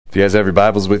If you guys have your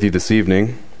Bibles with you this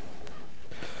evening,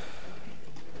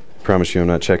 I promise you I'm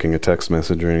not checking a text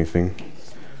message or anything.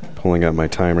 Pulling out my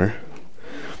timer.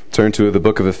 Turn to the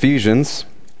book of Ephesians.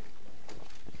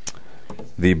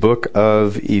 The book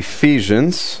of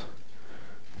Ephesians.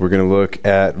 We're going to look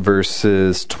at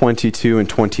verses 22 and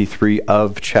 23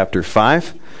 of chapter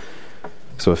 5.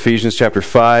 So Ephesians chapter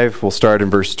 5, we'll start in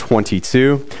verse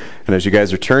 22. And as you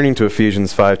guys are turning to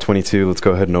Ephesians 5:22, let's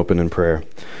go ahead and open in prayer.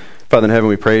 Father in heaven,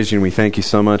 we praise you and we thank you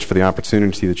so much for the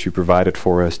opportunity that you provided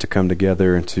for us to come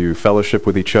together and to fellowship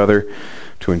with each other,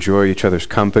 to enjoy each other's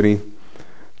company,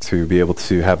 to be able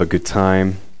to have a good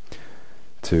time,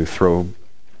 to throw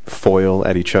foil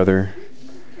at each other,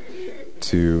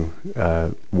 to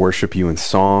worship you in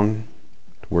song,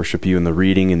 to worship you in the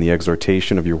reading and the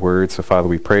exhortation of your word. So Father,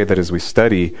 we pray that as we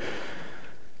study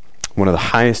one of the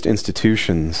highest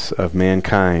institutions of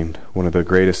mankind, one of the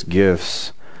greatest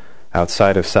gifts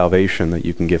outside of salvation that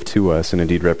you can give to us and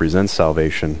indeed represents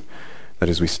salvation, that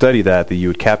as we study that you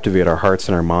would captivate our hearts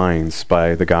and our minds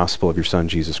by the gospel of your Son,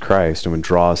 Jesus Christ, and would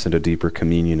draw us into deeper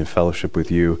communion and fellowship with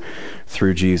you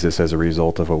through Jesus as a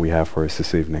result of what we have for us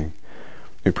this evening.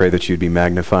 We pray that you'd be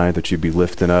magnified, that you'd be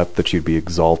lifted up, that you'd be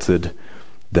exalted,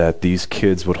 that these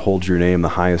kids would hold your name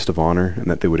the highest of honor,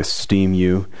 and that they would esteem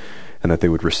you, and that they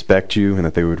would respect you, and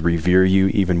that they would revere you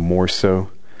even more so,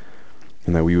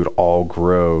 and that we would all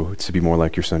grow to be more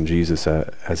like your Son Jesus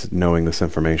as knowing this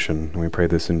information. And we pray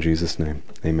this in Jesus' name.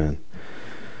 Amen.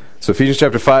 So Ephesians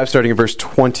chapter 5, starting in verse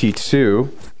 22,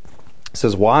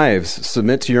 says, "Wives,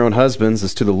 submit to your own husbands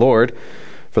as to the Lord,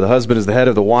 for the husband is the head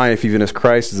of the wife, even as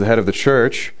Christ is the head of the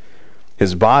church,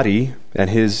 his body, and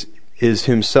is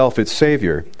himself its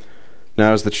Savior.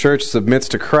 Now as the church submits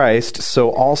to Christ, so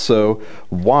also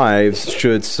wives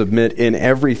should submit in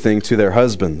everything to their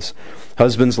husbands.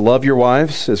 Husbands, love your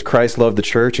wives, as Christ loved the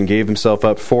church and gave himself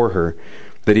up for her,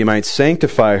 that he might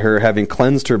sanctify her, having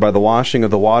cleansed her by the washing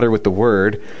of the water with the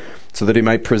word, so that he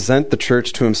might present the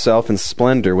church to himself in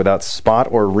splendor, without spot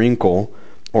or wrinkle,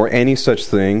 or any such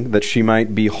thing, that she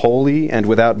might be holy and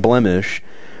without blemish.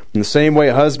 In the same way,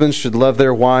 husbands should love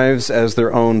their wives as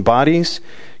their own bodies.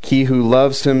 He who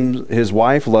loves his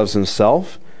wife loves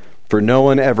himself. For no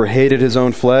one ever hated his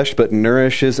own flesh, but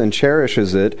nourishes and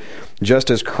cherishes it,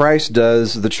 just as Christ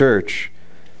does the church,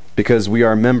 because we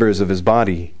are members of his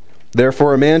body.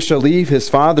 Therefore a man shall leave his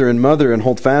father and mother and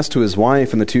hold fast to his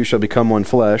wife, and the two shall become one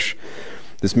flesh.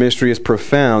 This mystery is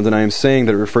profound, and I am saying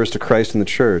that it refers to Christ and the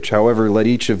church. However, let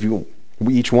each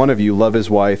one of you love his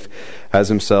wife as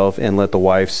himself, and let the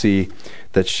wife see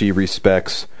that she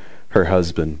respects her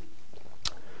husband."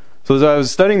 So as I was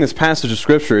studying this passage of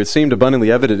Scripture, it seemed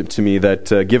abundantly evident to me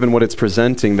that given what it's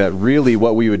presenting, that really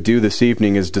what we would do this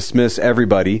evening is dismiss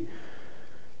everybody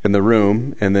in the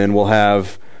room, and then we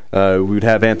would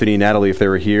have Anthony and Natalie if they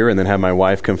were here, and then have my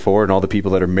wife come forward and all the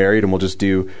people that are married, and we'll just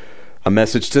do a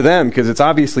message to them, because it's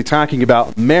obviously talking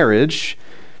about marriage.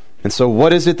 And so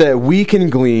what is it that we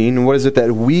can glean? What is it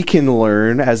that we can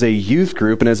learn as a youth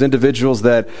group and as individuals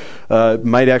that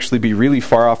might actually be really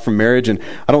far off from marriage? And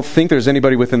I don't think there's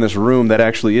anybody within this room that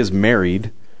actually is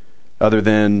married other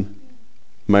than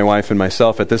my wife and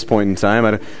myself at this point in time.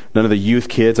 None of the youth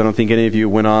kids, I don't think any of you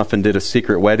went off and did a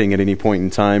secret wedding at any point in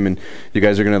time, and you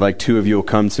guys are going to, two of you will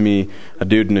come to me, a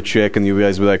dude and a chick, and you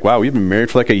guys will be like, wow, we've been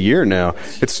married for a year now.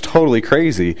 It's totally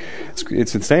crazy.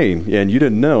 It's insane, and you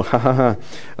didn't know. Ha ha ha.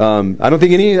 I don't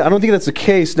think that's the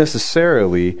case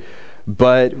necessarily,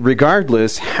 but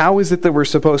regardless, how is it that we're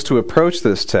supposed to approach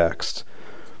this text?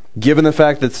 Given the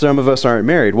fact that some of us aren't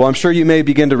married. Well, I'm sure you may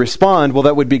begin to respond, well,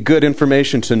 that would be good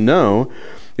information to know.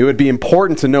 It would be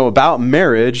important to know about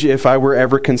marriage if I were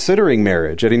ever considering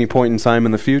marriage at any point in time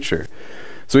in the future.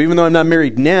 So even though I'm not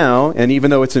married now, and even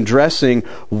though it's addressing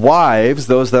wives,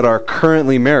 those that are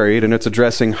currently married, and it's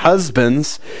addressing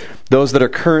husbands, those that are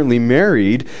currently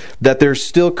married, that there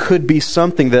still could be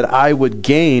something that I would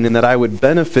gain and that I would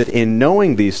benefit in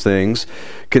knowing these things,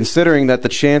 considering that the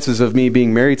chances of me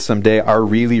being married someday are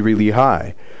really, really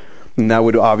high. And that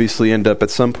would obviously end up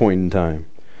at some point in time.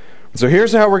 So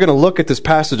here's how we're going to look at this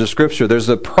passage of Scripture. There's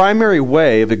a primary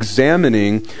way of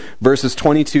examining verses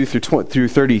 22 through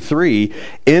 33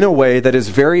 in a way that is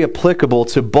very applicable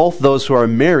to both those who are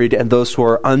married and those who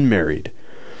are unmarried.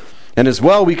 And as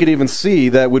well, we could even see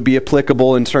that would be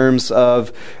applicable in terms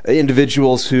of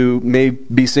individuals who may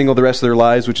be single the rest of their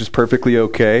lives, which is perfectly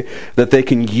okay, that they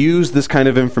can use this kind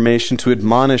of information to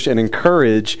admonish and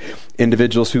encourage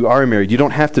individuals who are married. You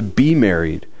don't have to be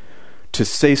married to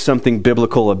say something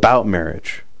biblical about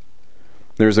marriage.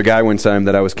 There was a guy one time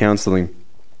that I was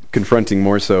confronting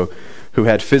more so, who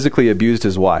had physically abused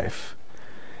his wife.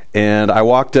 And I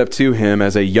walked up to him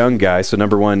as a young guy. So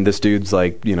number one, this dude's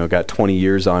like, got 20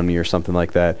 years on me or something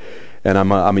like that. And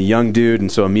I'm a young dude,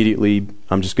 and so immediately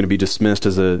I'm just going to be dismissed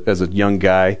as a young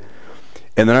guy.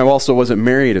 And then I also wasn't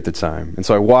married at the time. And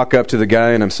so I walk up to the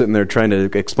guy, and I'm sitting there trying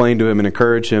to explain to him and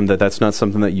encourage him that that's not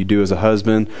something that you do as a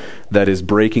husband, that is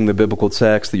breaking the biblical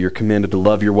text, that you're commanded to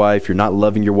love your wife. You're not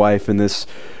loving your wife in this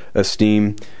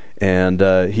esteem. And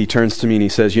he turns to me and he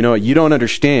says, you know what, you don't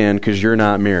understand because you're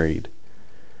not married.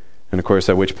 And of course,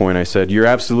 at which point I said, you're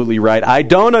absolutely right. I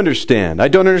don't understand. I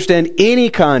don't understand any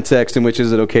context in which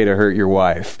is it okay to hurt your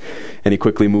wife. And he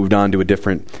quickly moved on to a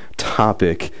different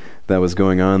topic that was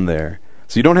going on there.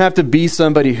 So you don't have to be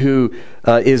somebody who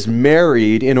is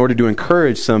married in order to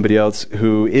encourage somebody else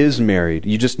who is married.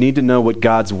 You just need to know what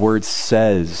God's Word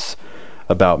says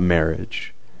about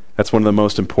marriage. That's one of the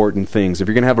most important things. If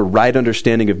you're going to have a right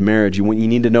understanding of marriage, you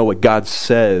need to know what God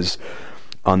says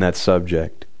on that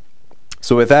subject.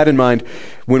 So with that in mind,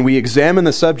 when we examine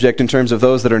the subject in terms of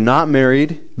those that are not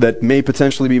married, that may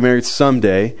potentially be married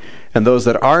someday, and those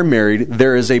that are married,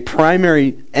 there is a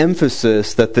primary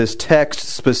emphasis that this text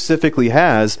specifically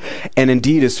has, and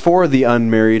indeed is for the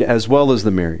unmarried as well as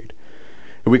the married.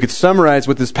 We could summarize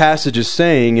what this passage is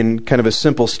saying in kind of a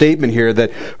simple statement here,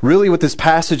 that really what this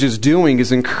passage is doing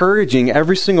is encouraging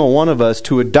every single one of us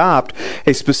to adopt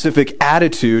a specific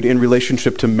attitude in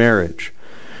relationship to marriage.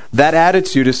 That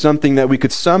attitude is something that we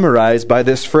could summarize by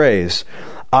this phrase: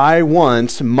 I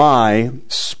want my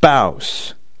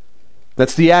spouse.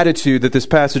 That's the attitude that this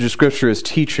passage of Scripture is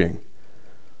teaching.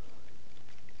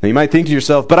 Now you might think to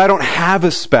yourself, but I don't have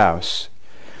a spouse.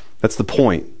 That's the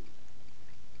point.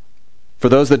 For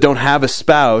those that don't have a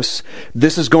spouse,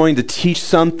 this is going to teach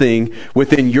something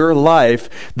within your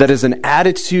life that is an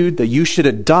attitude that you should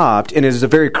adopt, and it is a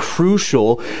very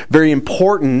crucial, very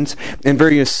important, and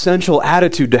very essential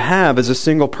attitude to have as a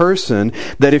single person,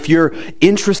 that if you're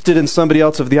interested in somebody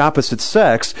else of the opposite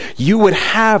sex, you would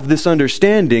have this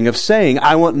understanding of saying,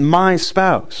 I want my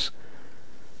spouse.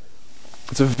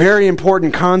 It's a very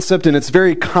important concept, and it's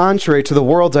very contrary to the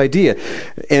world's idea.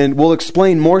 And we'll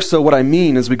explain more so what I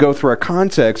mean as we go through our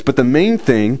context. But the main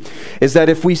thing is that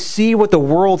if we see what the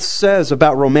world says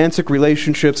about romantic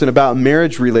relationships and about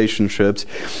marriage relationships,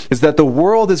 is that the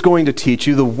world is going to teach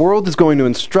you, the world is going to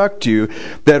instruct you,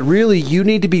 that really you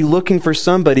need to be looking for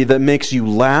somebody that makes you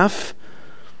laugh,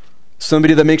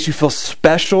 somebody that makes you feel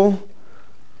special,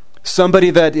 somebody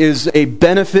that is a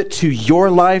benefit to your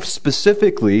life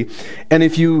specifically. And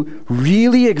if you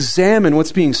really examine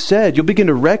what's being said, you'll begin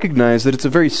to recognize that it's a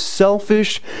very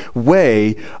selfish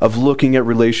way of looking at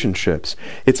relationships.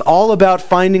 It's all about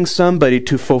finding somebody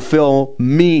to fulfill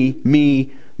me.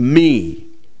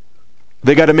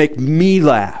 They got to make me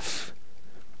laugh.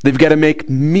 They've got to make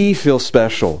me feel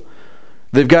special.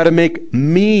 They've got to make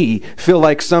me feel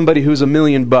like somebody who's $1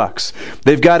 million.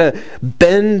 They've got to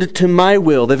bend to my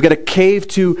will. They've got to cave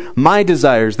to my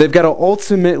desires. They've got to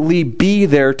ultimately be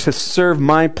there to serve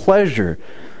my pleasure.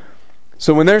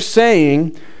 So when they're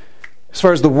saying, as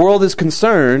far as the world is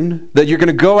concerned, that you're going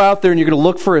to go out there and you're going to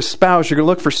look for a spouse, you're going to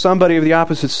look for somebody of the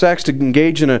opposite sex to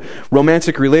engage in a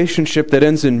romantic relationship that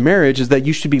ends in marriage, is that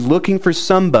you should be looking for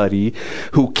somebody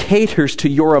who caters to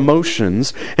your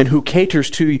emotions and who caters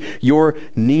to your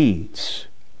needs.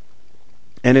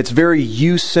 And it's very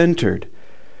you-centered.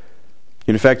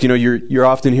 In fact, you're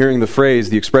often hearing the phrase,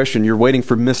 the expression, you're waiting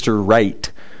for Mr. Right.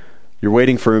 You're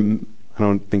waiting for, I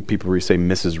don't think people really say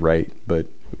Mrs. Right, but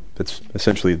it's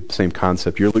essentially the same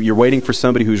concept. You're waiting for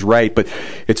somebody who's right, but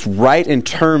it's right in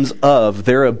terms of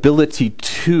their ability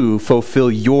to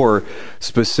fulfill your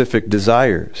specific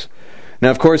desires. Now,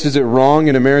 of course, is it wrong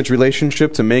in a marriage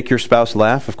relationship to make your spouse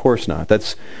laugh? Of course not.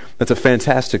 That's a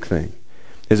fantastic thing.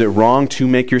 Is it wrong to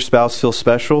make your spouse feel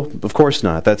special? Of course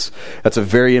not. That's a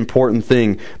very important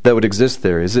thing that would exist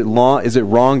there. Is it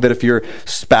wrong that if your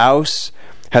spouse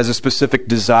has a specific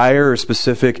desire or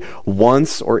specific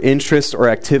wants or interests or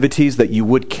activities that you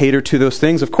would cater to those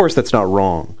things? Of course, that's not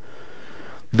wrong.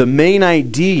 The main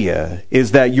idea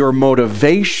is that your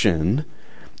motivation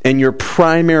and your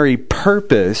primary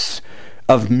purpose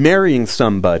of marrying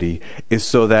somebody is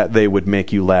so that they would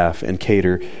make you laugh and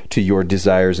cater to your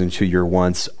desires and to your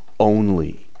wants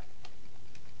only.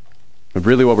 And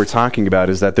really what we're talking about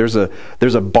is that there's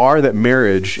a bar that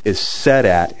marriage is set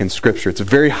at in Scripture. It's a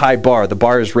very high bar. The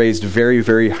bar is raised very,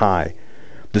 very high.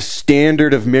 The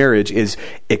standard of marriage is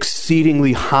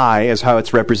exceedingly high as how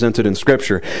it's represented in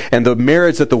Scripture. And the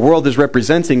marriage that the world is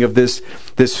representing of this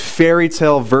fairy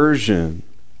tale version,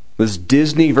 this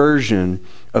Disney version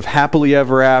of happily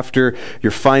ever after,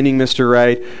 you're finding Mr.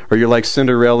 Right, or you're like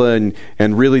Cinderella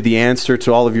and really the answer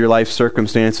to all of your life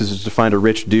circumstances is to find a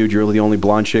rich dude. You're really the only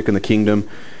blonde chick in the kingdom,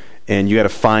 and you got to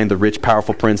find the rich,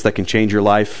 powerful prince that can change your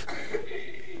life.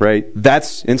 Right?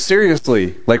 And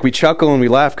seriously, like, we chuckle and we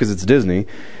laugh because it's Disney,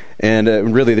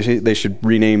 and really they should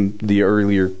rename the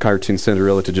earlier cartoon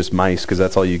Cinderella to just Mice, because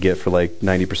that's all you get for like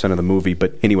 90% of the movie.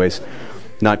 But anyways,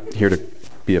 not here to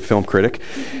be a film critic.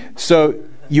 So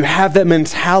you have that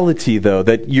mentality, though,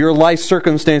 that your life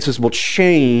circumstances will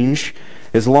change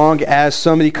as long as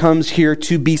somebody comes here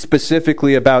to be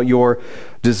specifically about your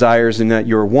desires and not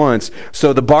your wants.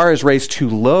 So the bar is raised too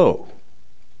low.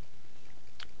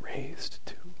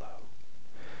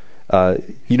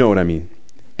 You know what I mean.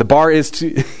 The bar is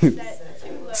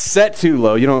set too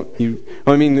low.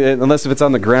 Unless if it's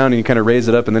on the ground and you kind of raise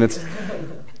it up and then it's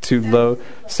too low.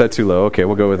 Set too low. Okay,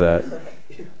 we'll go with that.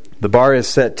 The bar is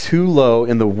set too low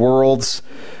in the world's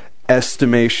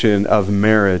estimation of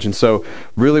marriage. And so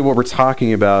really what we're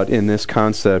talking about in this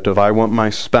concept of I want my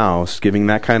spouse, giving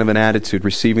that kind of an attitude,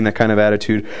 receiving that kind of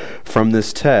attitude from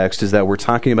this text, is that we're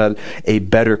talking about a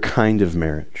better kind of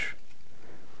marriage.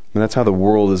 And that's how the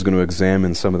world is going to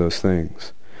examine some of those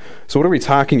things. So what are we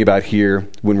talking about here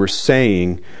when we're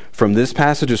saying from this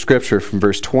passage of Scripture, from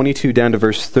verse 22 down to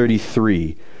verse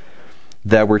 33,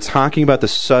 that we're talking about the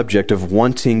subject of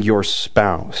wanting your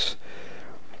spouse?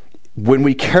 When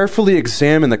we carefully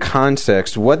examine the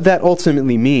context, what that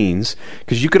ultimately means,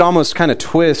 because you could almost kind of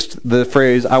twist the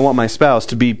phrase, I want my spouse,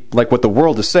 to be like what the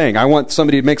world is saying. I want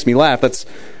somebody who makes me laugh. That's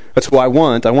who I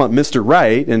want. I want Mr.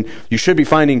 Right, and you should be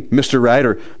finding Mr. Right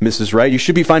or Mrs. Right. You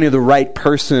should be finding the right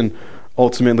person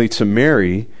ultimately to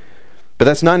marry. But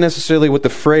that's not necessarily what the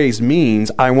phrase means,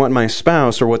 I want my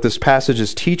spouse, or what this passage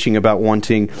is teaching about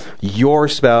wanting your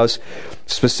spouse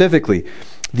specifically.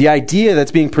 The idea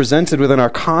that's being presented within our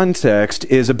context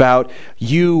is about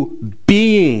you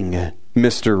being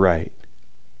Mr. Right.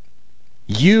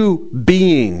 You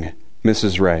being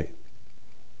Mrs. Right.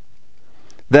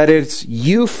 That it's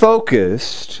you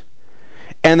focused,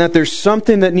 and that there's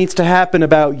something that needs to happen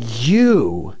about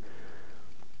you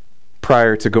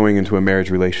prior to going into a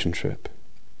marriage relationship.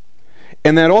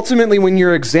 And that ultimately when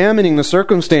you're examining the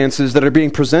circumstances that are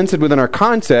being presented within our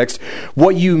context,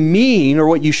 what you mean or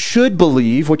what you should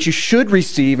believe, what you should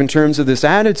receive in terms of this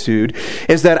attitude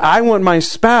is that I want my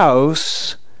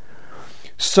spouse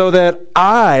so that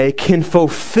I can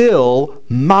fulfill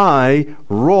my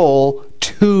role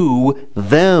to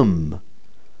them.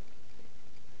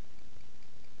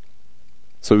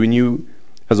 So when you,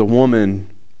 as a woman,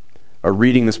 are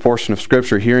reading this portion of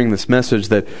Scripture, hearing this message,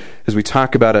 that as we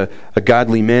talk about a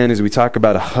godly man, as we talk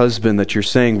about a husband, that you're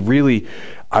saying, really,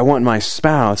 I want my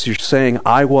spouse, you're saying,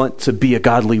 I want to be a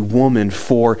godly woman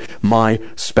for my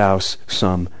spouse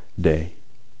someday.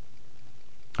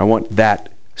 I want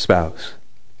that spouse.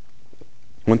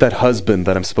 I want that husband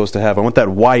that I'm supposed to have. I want that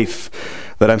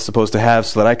wife that I'm supposed to have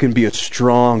so that I can be a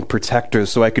strong protector,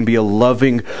 so I can be a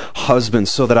loving husband,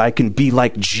 so that I can be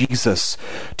like Jesus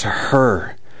to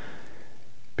her.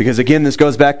 Because again, this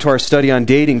goes back to our study on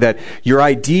dating, that your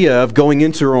idea of going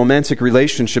into a romantic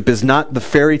relationship is not the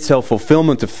fairy tale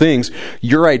fulfillment of things.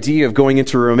 Your idea of going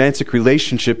into a romantic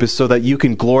relationship is so that you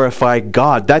can glorify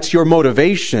God. That's your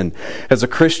motivation as a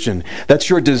Christian.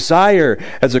 That's your desire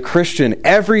as a Christian.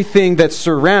 Everything that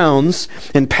surrounds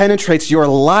and penetrates your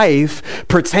life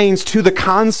pertains to the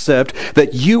concept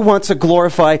that you want to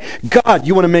glorify God.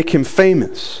 You want to make Him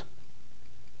famous.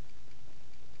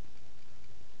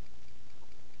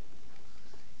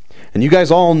 And you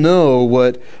guys all know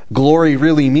what glory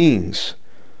really means.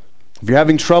 If you're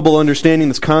having trouble understanding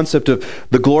this concept of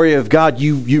the glory of God,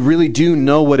 you really do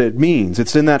know what it means.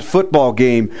 It's in that football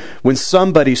game when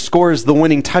somebody scores the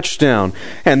winning touchdown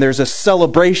and there's a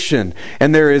celebration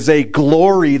and there is a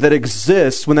glory that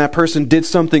exists when that person did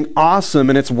something awesome,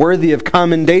 and it's worthy of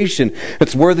commendation.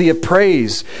 It's worthy of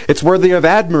praise. It's worthy of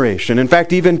admiration. In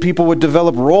fact, even people would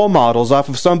develop role models off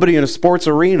of somebody in a sports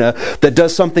arena that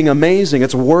does something amazing.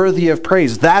 It's worthy of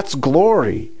praise. That's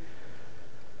glory.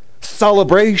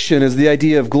 Celebration is the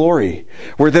idea of glory,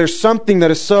 where there's something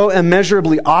that is so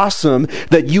immeasurably awesome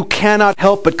that you cannot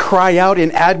help but cry out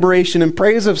in admiration and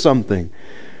praise of something.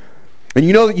 And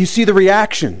you know that you see the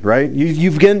reaction, right?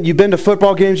 You've been to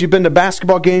football games, you've been to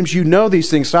basketball games, you know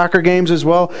these things, soccer games as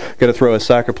well. Got to throw us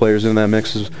soccer players in that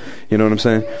mix, you know what I'm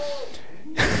saying?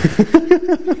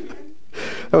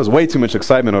 That was way too much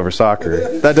excitement over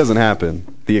soccer. That doesn't happen.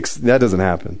 That doesn't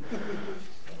happen.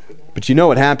 But you know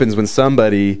what happens when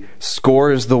somebody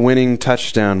scores the winning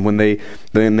touchdown, when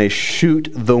they shoot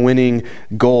the winning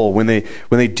goal, when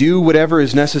they do whatever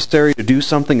is necessary to do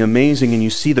something amazing, and you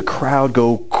see the crowd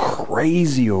go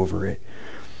crazy over it,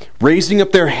 raising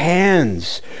up their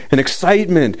hands in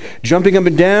excitement, jumping up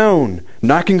and down,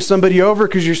 knocking somebody over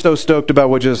because you're so stoked about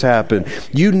what just happened.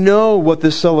 You know what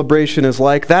this celebration is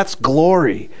like. That's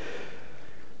glory.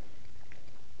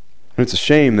 And it's a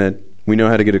shame that we know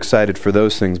how to get excited for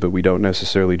those things, but we don't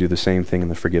necessarily do the same thing in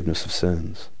the forgiveness of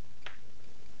sins,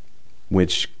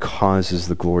 which causes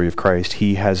the glory of Christ.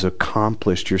 He has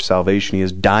accomplished your salvation. He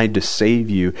has died to save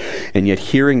you. And yet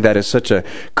hearing that is such a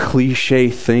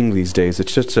cliche thing these days.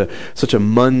 It's just such a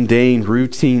mundane,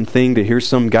 routine thing to hear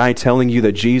some guy telling you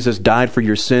that Jesus died for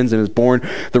your sins and has borne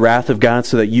the wrath of God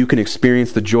so that you can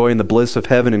experience the joy and the bliss of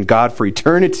heaven and God for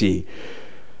eternity.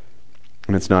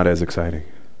 And it's not as exciting.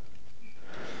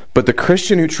 But the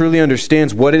Christian who truly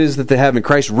understands what it is that they have in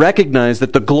Christ recognize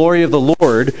that the glory of the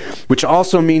Lord, which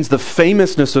also means the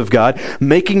famousness of God,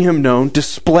 making Him known,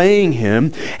 displaying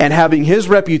Him, and having His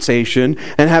reputation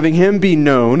and having Him be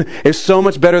known is so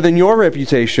much better than your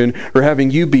reputation or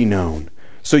having you be known.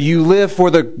 So you live for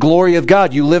the glory of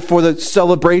God. You live for the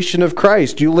celebration of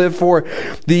Christ. You live for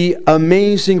the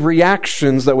amazing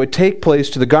reactions that would take place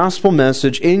to the gospel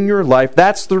message in your life.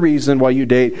 That's the reason why you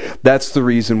date. That's the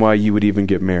reason why you would even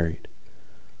get married.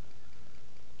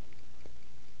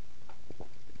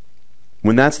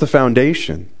 When that's the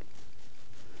foundation,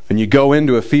 and you go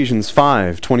into Ephesians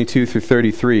 5:22 through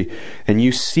 33, and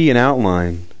you see an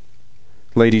outline,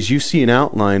 ladies, you see an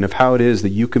outline of how it is that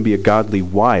you can be a godly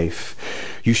wife.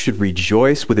 You should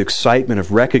rejoice with excitement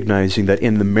of recognizing that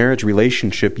in the marriage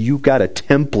relationship, you've got a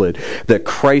template that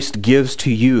Christ gives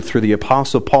to you through the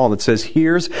Apostle Paul that says,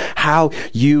 here's how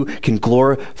you can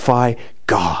glorify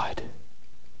God.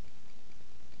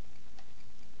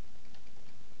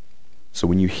 So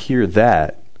when you hear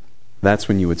that, that's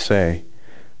when you would say,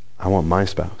 I want my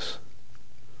spouse.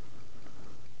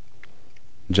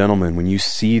 Gentlemen, when you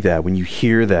see that, when you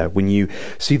hear that, when you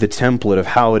see the template of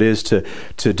how it is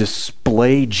to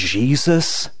display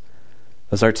Jesus,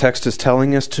 as our text is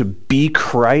telling us, to be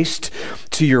Christ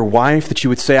to your wife, that you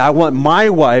would say, I want my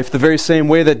wife the very same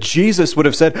way that Jesus would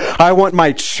have said, I want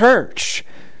my church.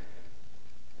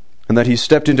 And that He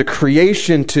stepped into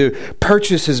creation to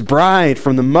purchase His bride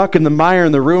from the muck and the mire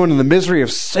and the ruin and the misery of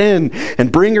sin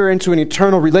and bring her into an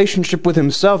eternal relationship with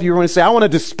Himself. You want to say, I want to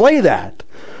display that.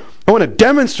 I want to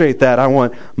demonstrate that. I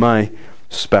want my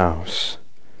spouse.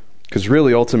 Because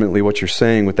really, ultimately, what you're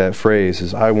saying with that phrase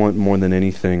is, I want more than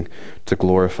anything to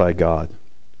glorify God.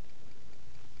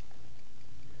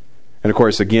 And of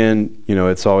course, again,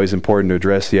 it's always important to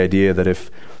address the idea that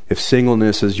if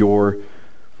singleness is your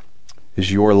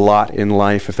lot in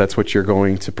life, if that's what you're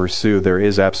going to pursue, there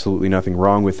is absolutely nothing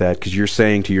wrong with that, because you're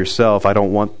saying to yourself, I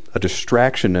don't want a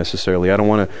distraction necessarily. I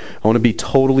want to be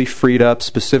totally freed up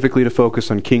specifically to focus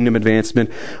on kingdom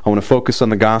advancement. I want to focus on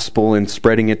the gospel and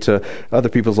spreading it to other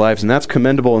people's lives, and that's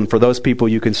commendable. And for those people,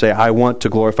 you can say, I want to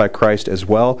glorify Christ as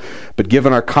well. But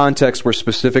given our context, we're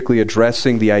specifically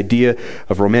addressing the idea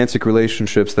of romantic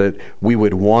relationships that we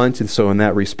would want. And so in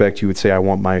that respect, you would say, I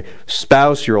want my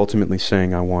spouse. You're ultimately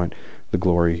saying, I want the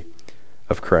glory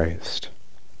of Christ.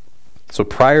 So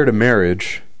prior to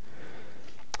marriage,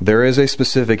 there is a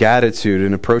specific attitude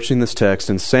in approaching this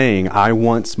text and saying, I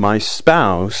want my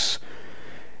spouse,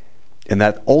 and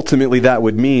that ultimately that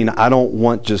would mean I don't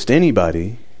want just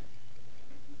anybody,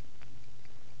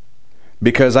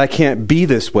 because I can't be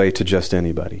this way to just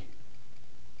anybody.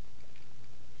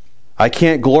 I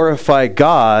can't glorify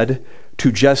God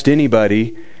to just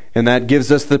anybody. And that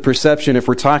gives us the perception, if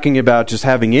we're talking about just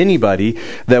having anybody,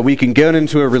 that we can get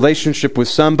into a relationship with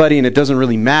somebody and it doesn't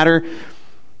really matter.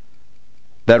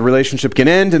 That relationship can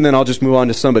end and then I'll just move on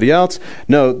to somebody else.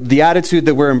 No, the attitude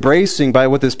that we're embracing by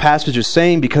what this passage is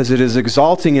saying, because it is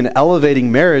exalting and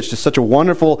elevating marriage to such a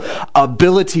wonderful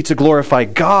ability to glorify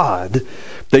God,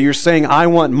 that you're saying, I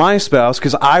want my spouse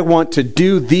because I want to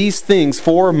do these things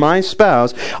for my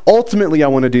spouse. Ultimately, I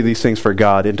want to do these things for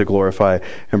God and to glorify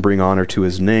and bring honor to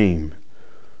His name.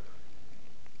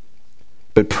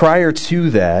 But prior to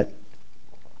that,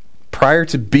 prior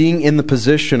to being in the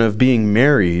position of being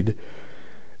married,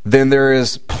 then there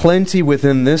is plenty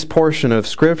within this portion of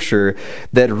Scripture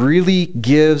that really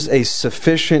gives a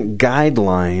sufficient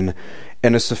guideline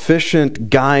and a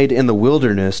sufficient guide in the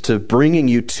wilderness to bringing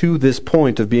you to this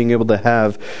point of being able to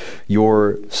have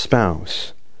your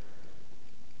spouse.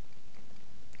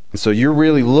 And so you're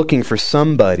really looking for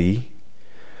somebody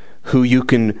who you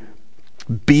can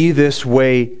be this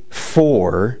way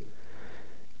for,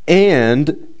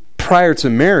 and prior to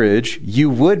marriage, you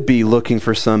would be looking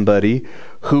for somebody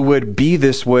who would be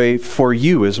this way for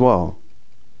you as well.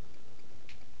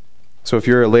 So if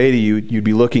you're a lady, you'd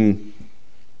be looking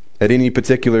at any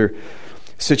particular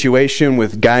situation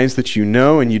with guys that you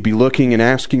know, and you'd be looking and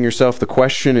asking yourself the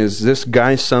question, is this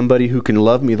guy somebody who can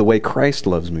love me the way Christ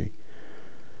loves me?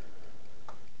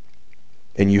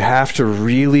 And you have to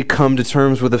really come to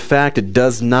terms with the fact it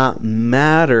does not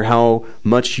matter how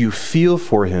much you feel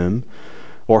for him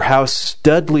or how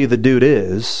studly the dude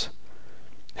is,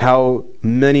 how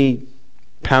many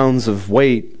pounds of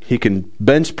weight he can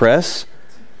bench press,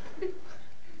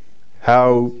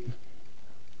 how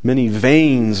many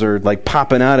veins are like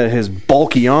popping out of his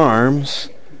bulky arms.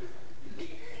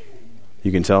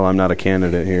 You can tell I'm not a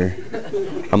candidate here.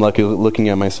 I'm like looking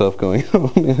at myself going,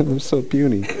 oh man, I'm so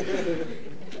puny.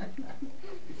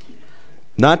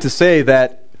 Not to say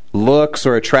that looks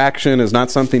or attraction is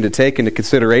not something to take into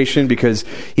consideration, because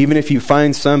even if you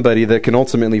find somebody that can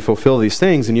ultimately fulfill these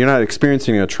things and you're not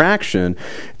experiencing an attraction,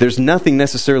 there's nothing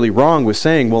necessarily wrong with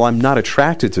saying, well, I'm not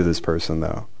attracted to this person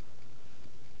though.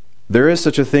 There is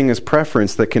such a thing as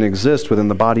preference that can exist within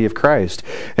the body of Christ.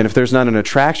 And if there's not an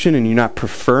attraction and you're not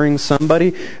preferring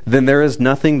somebody, then there is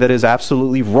nothing that is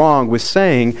absolutely wrong with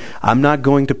saying, I'm not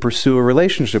going to pursue a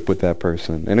relationship with that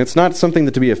person. And it's not something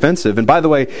that to be offensive. And by the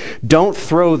way, don't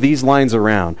throw these lines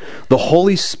around. The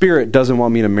Holy Spirit doesn't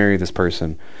want me to marry this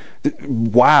person.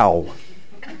 Wow.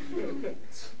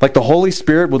 Like the Holy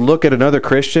Spirit would look at another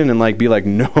Christian and like be like,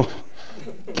 no.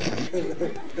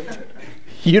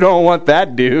 You don't want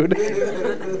that dude.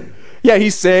 Yeah,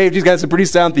 he's saved. He's got some pretty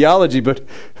sound theology, but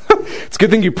it's a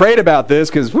good thing you prayed about this,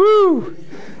 because, whoo,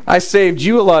 I saved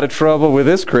you a lot of trouble with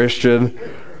this Christian.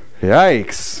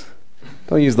 Yikes.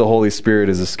 Don't use the Holy Spirit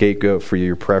as a scapegoat for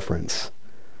your preference.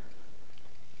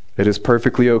 It is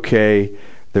perfectly okay.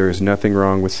 There is nothing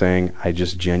wrong with saying, I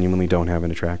just genuinely don't have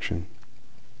an attraction.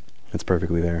 It's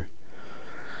perfectly there.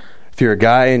 If you're a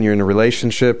guy and you're in a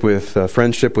relationship with a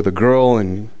friendship with a girl,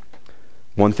 and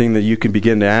one thing that you can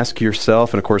begin to ask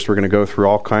yourself, and of course we're going to go through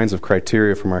all kinds of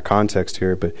criteria from our context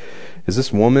here, but is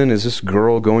this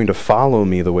girl going to follow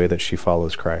me the way that she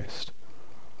follows Christ?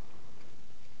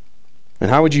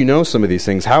 And how would you know some of these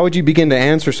things? How would you begin to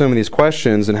answer some of these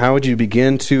questions? And how would you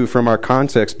begin to, from our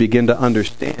context, begin to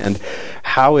understand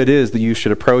how it is that you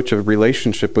should approach a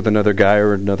relationship with another guy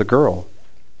or another girl?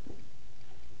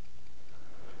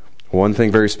 One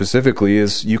thing very specifically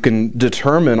is you can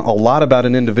determine a lot about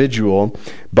an individual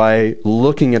by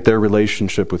looking at their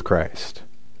relationship with Christ.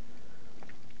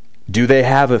 Do they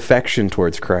have affection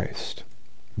towards Christ?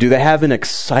 Do they have an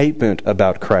excitement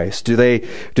about Christ? Do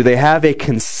they have a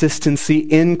consistency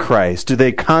in Christ? Do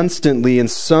they constantly, in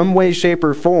some way, shape,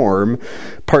 or form,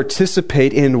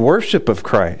 participate in worship of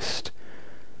Christ?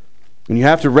 And you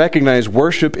have to recognize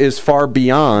worship is far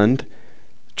beyond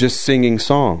just singing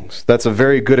songs. That's a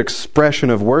very good expression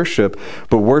of worship,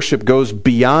 but worship goes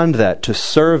beyond that to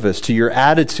service, to your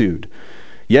attitude.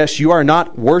 Yes, you are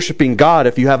not worshiping God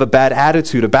if you have a bad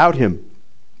attitude about Him.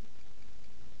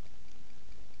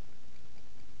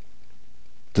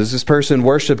 Does this person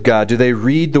worship God? Do they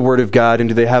read the Word of God, and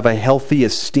do they have a healthy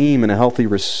esteem and a healthy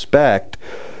respect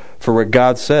for what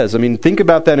God says? I mean, think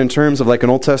about that in terms of like an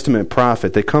Old Testament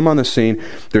prophet. They come on the scene,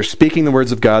 they're speaking the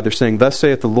words of God, they're saying, thus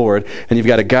saith the Lord, and you've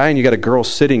got a guy and you got a girl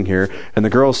sitting here, and the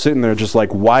girl's sitting there just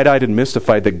like wide-eyed and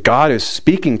mystified that God is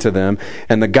speaking to them,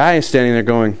 and the guy is standing there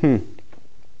going,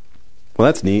 well,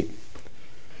 that's neat.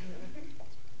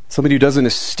 Somebody who doesn't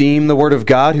esteem the Word of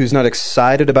God, who's not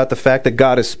excited about the fact that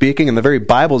God is speaking, and the very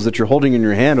Bibles that you're holding in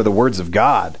your hand are the words of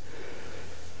God.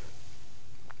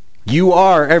 You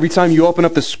are, every time you open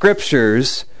up the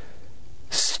Scriptures,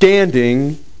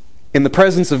 standing in the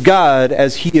presence of God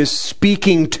as He is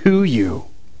speaking to you.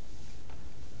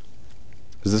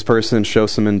 Does this person show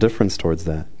some indifference towards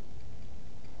that?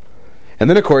 And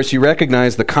then, of course, you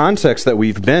recognize the context that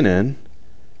we've been in.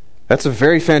 That's a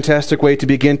very fantastic way to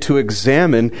begin to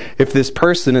examine if this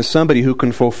person is somebody who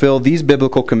can fulfill these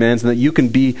biblical commands and that you can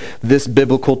be this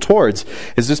biblical towards.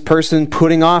 Is this person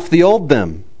putting off the old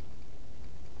them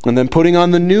and then putting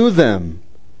on the new them?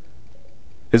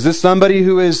 Is this somebody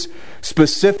who is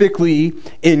specifically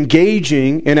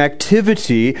engaging in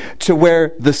activity to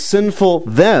where the sinful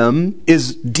them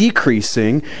is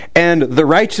decreasing and the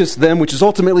righteous them, which is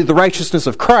ultimately the righteousness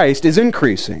of Christ, is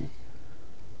increasing?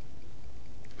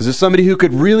 Is this somebody who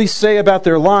could really say about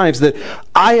their lives that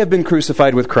I have been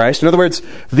crucified with Christ? In other words,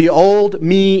 the old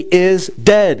me is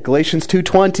dead. Galatians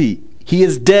 2:20. He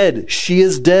is dead. She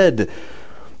is dead.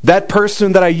 That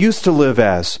person that I used to live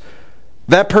as,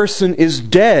 That person is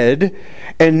dead,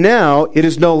 and now it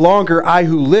is no longer I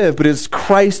who live, but it is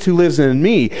Christ who lives in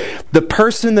me. The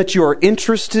person that you are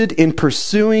interested in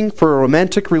pursuing for a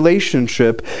romantic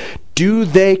relationship,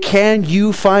 can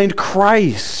you find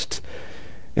Christ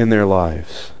in their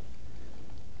lives?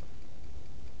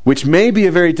 Which may be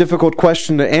a very difficult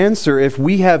question to answer if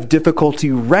we have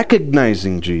difficulty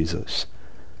recognizing Jesus.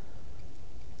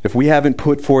 If we haven't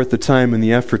put forth the time and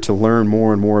the effort to learn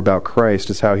more and more about Christ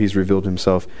as how he's revealed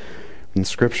himself in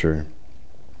Scripture.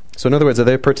 So in other words, are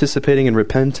they participating in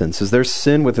repentance? Is there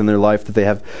sin within their life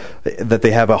that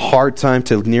they have a hard time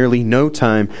to nearly no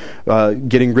time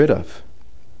getting rid of?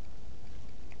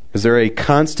 Is there a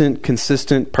constant,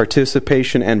 consistent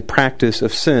participation and practice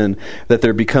of sin that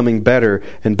they're becoming better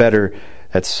and better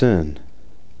at sin?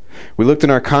 We looked in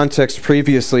our context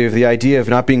previously of the idea of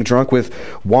not being drunk with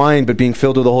wine, but being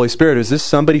filled with the Holy Spirit. Is this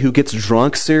somebody who gets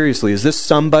drunk seriously? Is this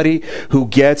somebody who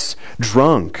gets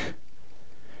drunk?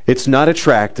 It's not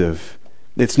attractive.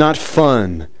 It's not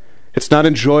fun. It's not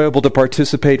enjoyable to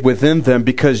participate within them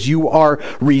because you are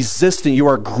resisting, you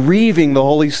are grieving the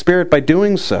Holy Spirit by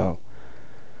doing so.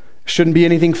 Shouldn't be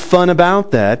anything fun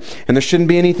about that, and there shouldn't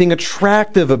be anything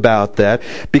attractive about that,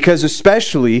 because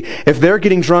especially if they're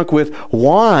getting drunk with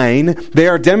wine, they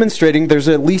are demonstrating there's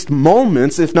at least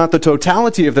moments, if not the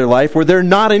totality of their life, where they're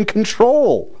not in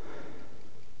control.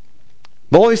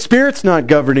 The Holy Spirit's not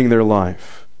governing their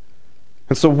life.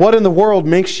 And so what in the world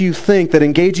makes you think that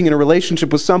engaging in a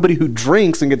relationship with somebody who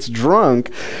drinks and gets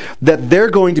drunk, that they're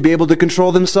going to be able to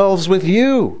control themselves with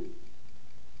you?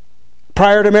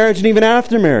 Prior to marriage and even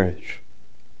after marriage.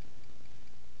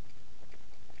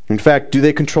 In fact, do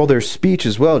they control their speech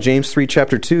as well? James 3,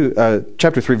 chapter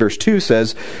 3, verse 2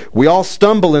 says, "We all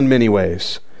stumble in many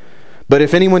ways. But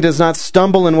if anyone does not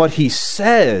stumble in what he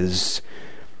says,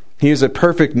 he is a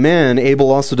perfect man,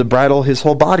 able also to bridle his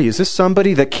whole body." Is this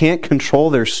somebody that can't control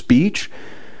their speech?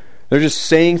 They're just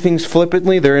saying things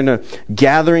flippantly. They're in a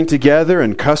gathering together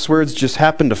and cuss words just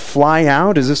happen to fly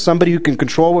out. Is this somebody who can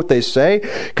control what they say?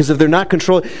 Because if they're not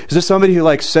controlling, is this somebody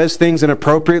who says things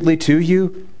inappropriately to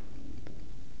you?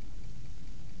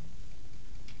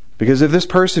 Because if this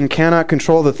person cannot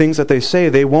control the things that they say,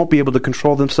 they won't be able to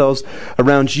control themselves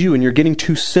around you. And you're getting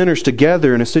two sinners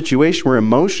together in a situation where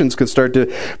emotions can start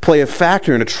to play a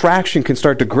factor and attraction can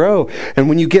start to grow. And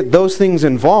when you get those things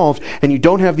involved and you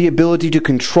don't have the ability to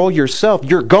control yourself,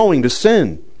 you're going to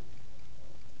sin.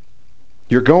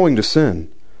 You're going to sin.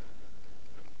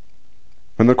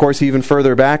 And of course, even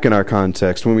further back in our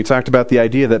context, when we talked about the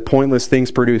idea that pointless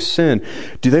things produce sin,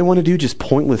 do they want to do just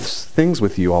pointless things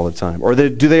with you all the time? Or do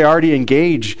they already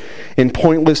engage in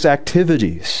pointless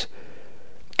activities?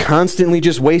 Constantly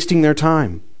just wasting their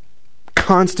time.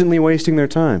 Constantly wasting their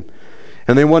time.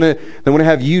 And they want to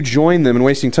have you join them in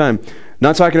wasting time.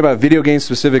 Not talking about video games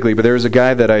specifically, but there was a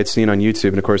guy that I had seen on YouTube,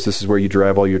 and of course this is where you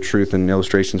derive all your truth and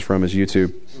illustrations from, is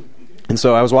YouTube. And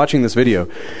so I was watching this video,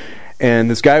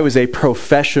 and this guy was a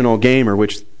professional gamer,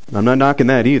 which I'm not knocking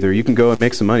that either. You can go and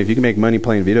make some money. If you can make money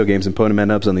playing video games and putting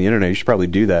them up on the internet, you should probably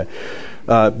do that.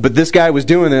 But this guy was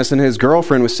doing this, and his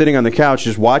girlfriend was sitting on the couch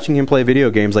just watching him play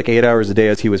video games 8 hours a day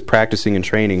as he was practicing and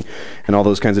training and all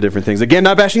those kinds of different things. Again,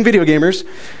 not bashing video gamers,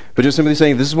 but just simply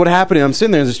saying, this is what happened. And I'm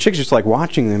sitting there, and this chick's just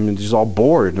watching them and just all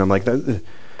bored. And I'm like,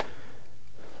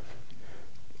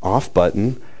 off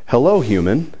button. Hello,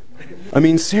 human. I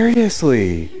mean,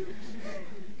 seriously.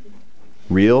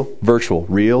 Real, virtual,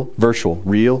 real, virtual,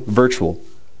 real, virtual.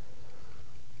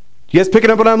 You guys picking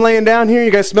up what I'm laying down here?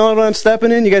 You guys smelling what I'm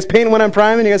stepping in? You guys painting what I'm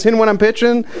priming? You guys hitting what I'm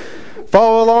pitching?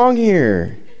 Follow along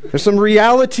here. There's some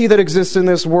reality that exists in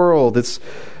this world. It's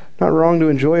not wrong to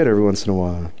enjoy it every once in a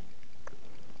while.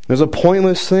 There's a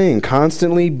pointless thing,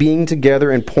 constantly being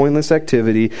together in pointless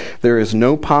activity. There is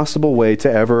no possible way to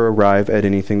ever arrive at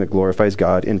anything that glorifies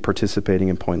God in participating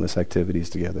in pointless activities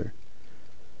together.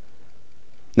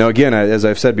 Now again, as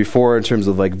I've said before, in terms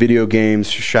of video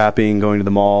games, shopping, going to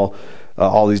the mall,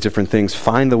 all these different things,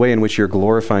 find the way in which you're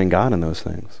glorifying God in those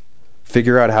things.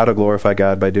 Figure out how to glorify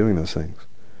God by doing those things.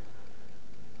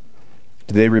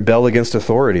 Do they rebel against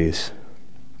authorities?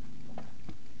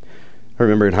 I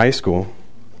remember in high school,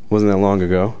 wasn't that long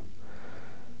ago,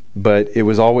 but it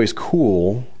was always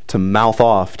cool to mouth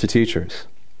off to teachers.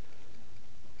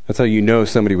 That's how you know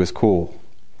somebody was cool.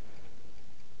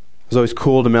 It was always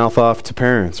cool to mouth off to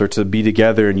parents, or to be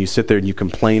together and you sit there and you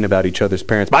complain about each other's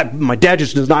parents. My dad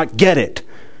just does not get it.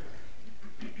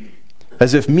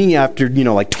 As if me, after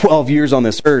 12 years on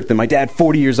this earth, and my dad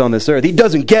 40 years on this earth, he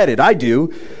doesn't get it. I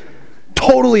do.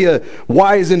 Totally a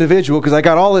wise individual because I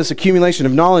got all this accumulation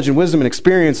of knowledge and wisdom and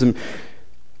experience, and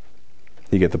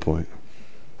you get the point.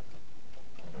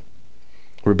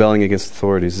 rebelling against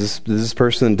authorities. This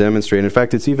person demonstrated, in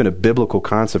fact, it's even a biblical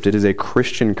concept. It is a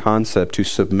Christian concept to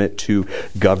submit to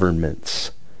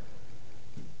governments,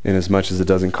 in as much as it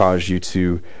doesn't cause you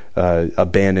to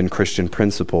abandon Christian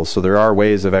principles. So there are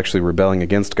ways of actually rebelling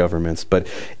against governments, but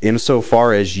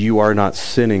insofar as you are not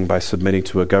sinning by submitting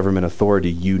to a government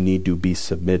authority, you need to be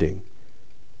submitting.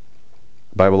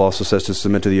 The Bible also says to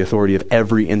submit to the authority of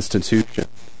every institution.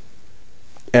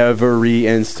 Every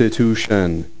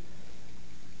institution.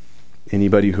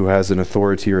 Anybody who has an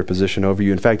authority or a position over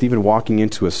you. In fact, even walking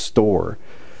into a store,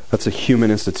 that's a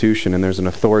human institution, and there's an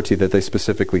authority that they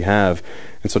specifically have.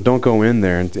 And so don't go in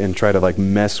there and try to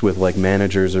mess with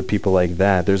managers or people like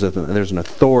that. There's an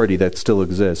authority that still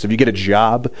exists. If you get a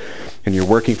job and you're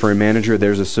working for a manager,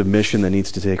 there's a submission that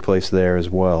needs to take place there as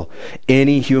well.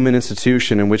 Any human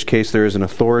institution, in which case there is an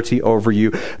authority over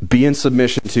you, be in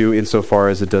submission to, insofar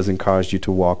as it doesn't cause you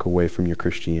to walk away from your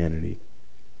Christianity.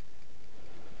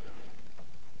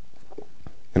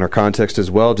 In our context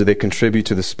as well, do they contribute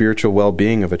to the spiritual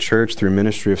well-being of a church through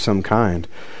ministry of some kind?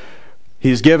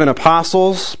 He's given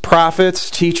apostles, prophets,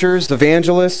 teachers,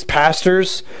 evangelists,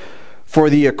 pastors for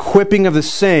the equipping of the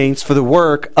saints for the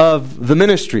work of the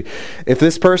ministry. If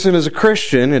this person is a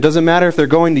Christian, it doesn't matter if they're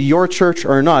going to your church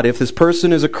or not. If this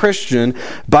person is a Christian,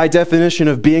 by definition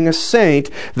of being a saint,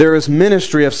 there is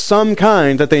ministry of some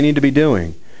kind that they need to be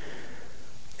doing.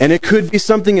 And it could be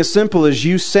something as simple as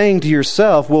you saying to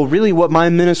yourself, well, really what my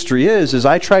ministry is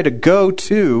I try to go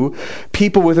to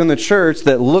people within the church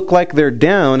that look like they're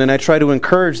down, and I try to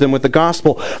encourage them with the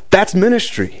gospel. That's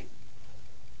ministry.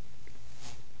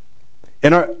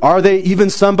 And are they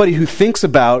even somebody who thinks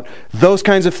about those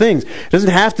kinds of things? It doesn't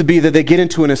have to be that they get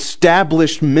into an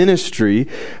established ministry,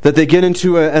 that they get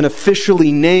into an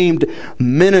officially named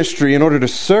ministry in order to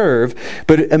serve.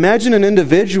 But imagine an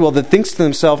individual that thinks to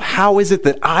themselves, how is it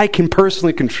that I can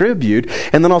personally contribute?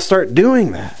 And then I'll start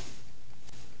doing that.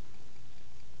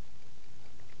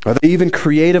 Are they even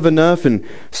creative enough and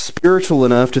spiritual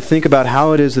enough to think about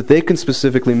how it is that they can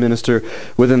specifically minister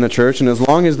within the church? And as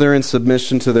long as they're in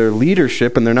submission to their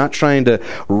leadership and they're not trying to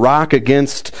rock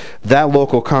against that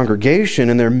local congregation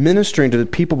and they're ministering to the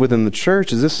people within the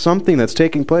church, is this something that's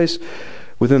taking place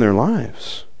within their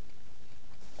lives?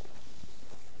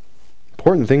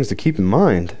 Important things to keep in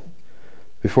mind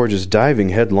before just diving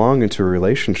headlong into a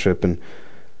relationship and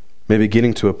maybe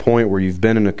getting to a point where you've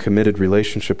been in a committed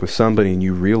relationship with somebody and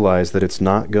you realize that it's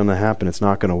not going to happen, it's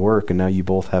not going to work, and now you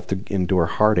both have to endure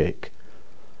heartache.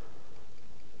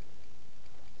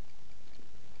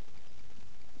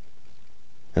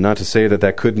 And not to say that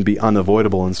that couldn't be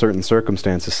unavoidable in certain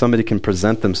circumstances. Somebody can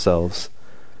present themselves.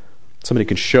 Somebody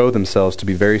can show themselves to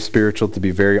be very spiritual, to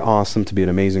be very awesome, to be an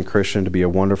amazing Christian, to be a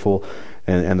wonderful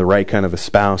and the right kind of a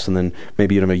spouse, and then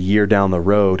maybe a year down the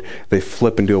road they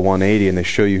flip into a 180 and they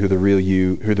show you who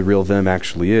the real them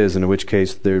actually is, and in which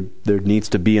case there needs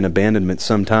to be an abandonment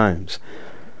sometimes.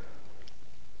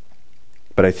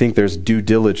 But I think there's due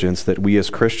diligence that we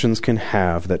as Christians can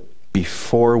have that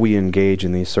before we engage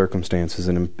in these circumstances,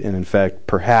 and in fact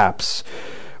perhaps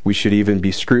we should even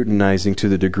be scrutinizing to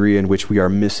the degree in which we are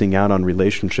missing out on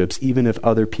relationships, even if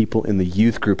other people in the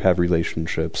youth group have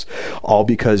relationships, all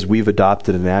because we've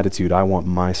adopted an attitude, I want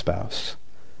my spouse.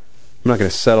 I'm not going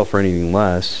to settle for anything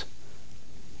less.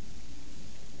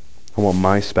 I want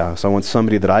my spouse. I want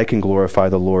somebody that I can glorify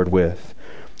the Lord with.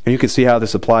 And you can see how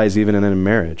this applies even in a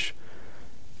marriage.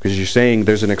 Because you're saying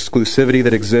there's an exclusivity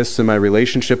that exists in my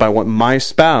relationship. I want my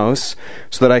spouse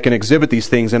so that I can exhibit these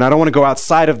things. And I don't want to go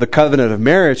outside of the covenant of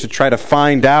marriage to try to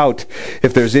find out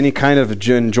if there's any kind of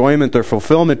enjoyment or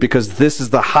fulfillment, because this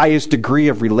is the highest degree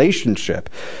of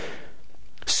relationship.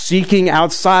 Seeking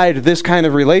outside this kind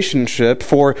of relationship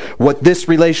for what this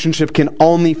relationship can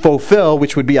only fulfill,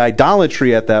 which would be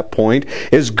idolatry at that point,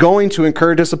 is going to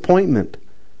incur disappointment.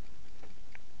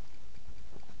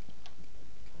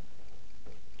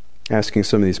 Asking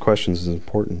some of these questions is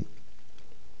important.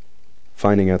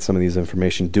 Finding out some of these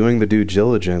information, doing the due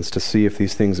diligence to see if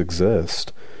these things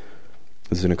exist,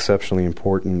 is an exceptionally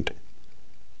important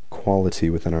quality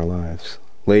within our lives.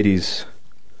 Ladies,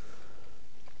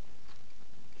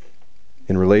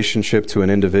 in relationship to an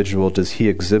individual, does he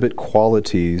exhibit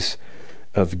qualities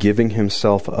of giving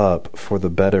himself up for the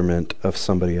betterment of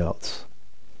somebody else?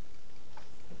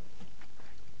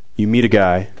 You meet a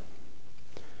guy,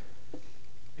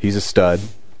 he's a stud.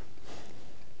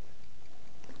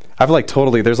 I've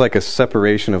there's a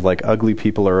separation of ugly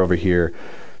people are over here,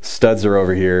 studs are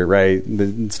over here, right?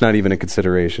 It's not even a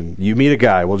consideration. You meet a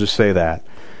guy, we'll just say that.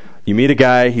 You meet a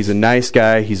guy, he's a nice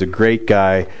guy, he's a great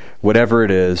guy, whatever it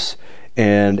is,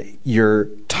 and you're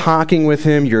talking with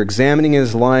him, you're examining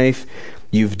his life,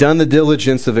 You've done the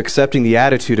diligence of accepting the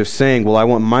attitude of saying, well, I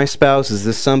want my spouse. Is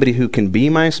this somebody who can be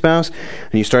my spouse?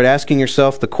 And you start asking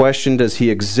yourself the question, does he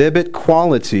exhibit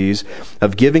qualities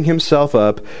of giving himself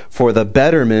up for the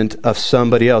betterment of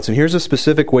somebody else? And here's a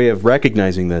specific way of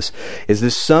recognizing this. Is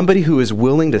this somebody who is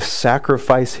willing to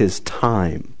sacrifice his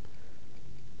time?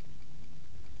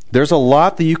 There's a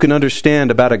lot that you can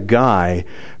understand about a guy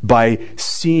by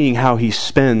seeing how he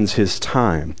spends his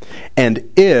time. And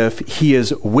if he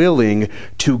is willing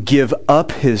to give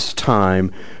up his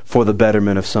time for the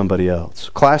betterment of somebody else.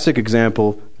 Classic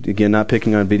example, again, not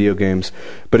picking on video games,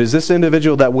 but is this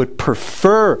individual that would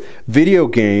prefer video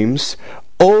games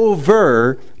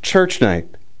over church night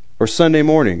or Sunday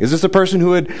morning? Is this a person who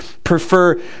would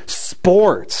prefer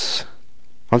sports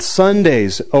on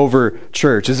Sundays over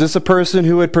church? Is this a person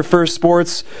who would prefer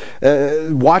sports,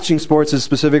 watching sports is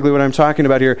specifically what I'm talking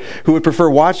about here, who would prefer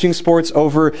watching sports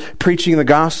over preaching the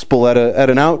gospel at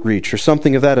an outreach or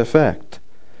something of that effect?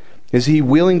 Is he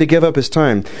willing to give up his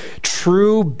time?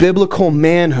 True biblical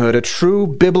manhood, a true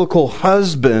biblical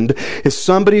husband, is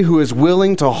somebody who is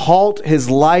willing to halt his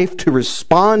life to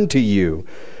respond to you.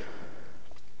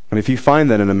 And if you find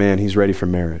that in a man, he's ready for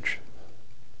marriage.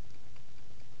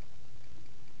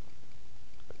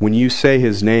 When you say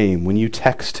his name, when you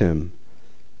text him,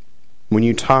 when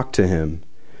you talk to him,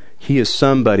 he is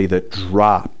somebody that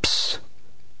drops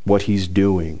what he's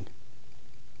doing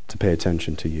to pay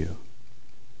attention to you.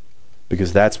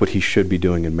 Because that's what he should be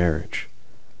doing in marriage.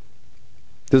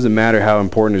 Doesn't matter how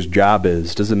important his job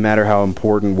is. Doesn't matter how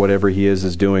important whatever he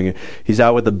is doing. He's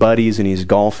out with the buddies and he's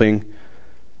golfing.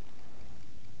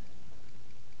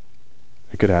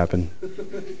 It could happen.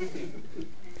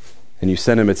 And you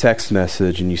send him a text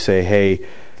message and you say, hey,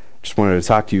 just wanted to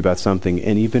talk to you about something.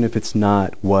 And even if it's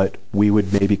not what we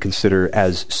would maybe consider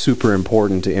as super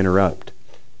important to interrupt,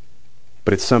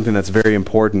 but it's something that's very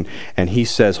important, and he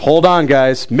says, hold on,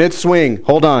 guys, mid-swing,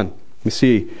 hold on. Let me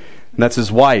see. And that's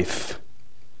his wife.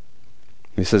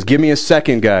 He says, give me a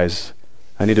second, guys.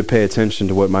 I need to pay attention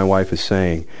to what my wife is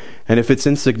saying. And if it's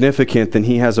insignificant, then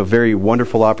he has a very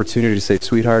wonderful opportunity to say,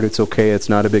 sweetheart, it's okay, it's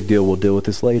not a big deal, we'll deal with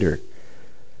this later.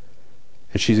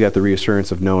 And she's got the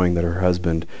reassurance of knowing that her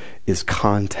husband is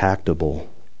contactable.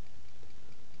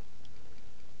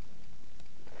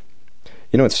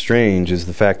 You know what's strange is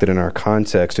the fact that in our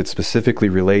context it specifically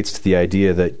relates to the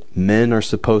idea that men are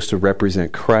supposed to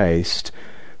represent Christ,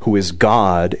 who is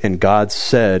God, and God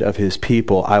said of his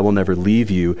people, I will never leave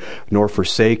you nor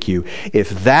forsake you. If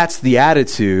that's the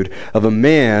attitude of a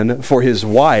man for his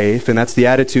wife, and that's the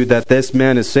attitude that this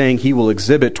man is saying he will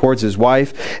exhibit towards his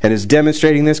wife, and is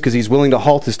demonstrating this because he's willing to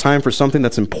halt his time for something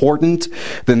that's important,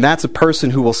 then that's a person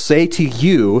who will say to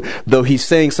you, though he's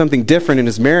saying something different in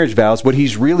his marriage vows, what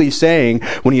he's really saying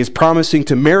when he is promising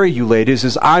to marry you ladies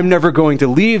is, I'm never going to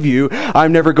leave you,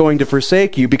 I'm never going to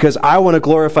forsake you, because I want to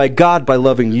glorify God by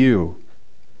loving you.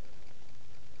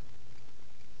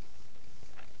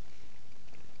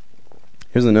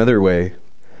 Here's another way,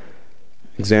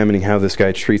 examining how this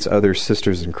guy treats other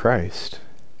sisters in Christ.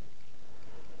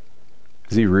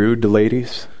 Is he rude to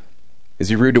ladies? Is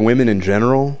he rude to women in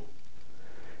general?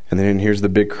 And then here's the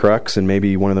big crux, and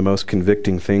maybe one of the most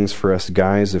convicting things for us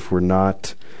guys if we're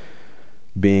not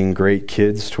being great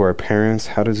kids to our parents.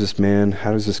 How does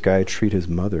this guy treat his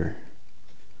mother?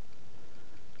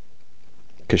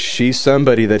 Because she's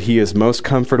somebody that he is most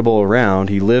comfortable around.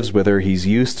 He lives with her. He's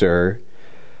used to her.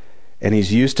 And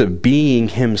he's used to being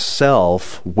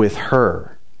himself with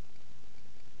her.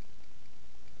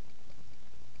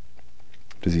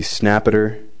 Does he snap at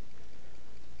her?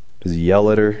 Does he yell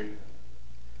at her?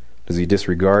 Does he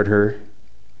disregard her?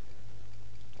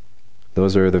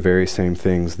 Those are the very same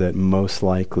things that most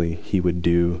likely he would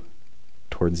do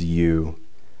towards you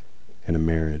in a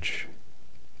marriage.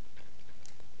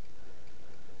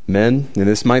 Men, and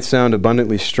this might sound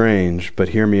abundantly strange, but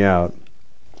hear me out.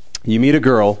 You meet a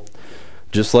girl,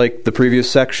 just like the previous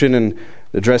section and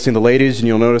addressing the ladies, and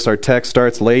you'll notice our text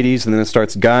starts ladies, and then it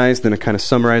starts guys, then it kind of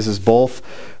summarizes both.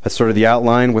 That's sort of the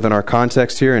outline within our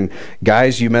context here. And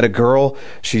guys, you met a girl.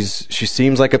 She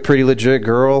seems like a pretty legit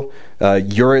girl.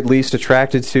 You're at least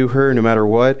attracted to her no matter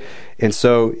what. And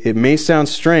so it may sound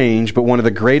strange, but one of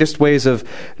the greatest ways of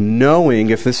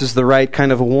knowing if this is the right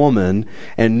kind of a woman,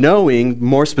 and knowing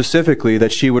more specifically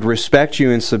that she would respect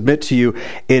you and submit to you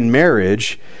in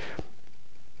marriage,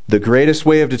 the greatest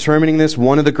way of determining this,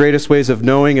 one of the greatest ways of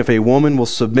knowing if a woman will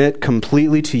submit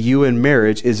completely to you in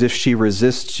marriage, is if she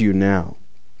resists you now.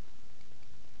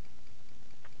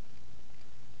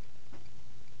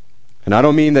 And I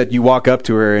don't mean that you walk up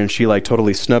to her and she like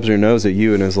totally snubs her nose at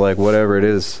you and is like, whatever it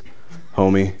is,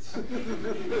 homie.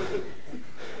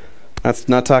 That's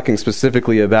not talking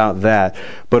specifically about that.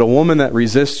 But a woman that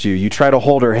resists you, you try to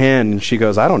hold her hand and she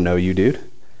goes, I don't know you, dude.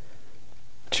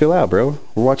 Chill out, bro.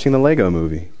 We're watching the Lego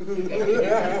movie.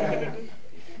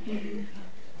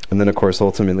 And then, of course,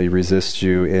 ultimately resists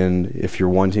you if you're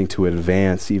wanting to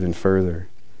advance even further.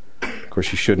 Of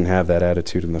course, you shouldn't have that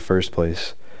attitude in the first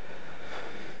place.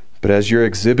 But as you're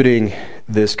exhibiting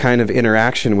this kind of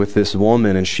interaction with this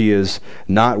woman, and she is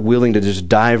not willing to just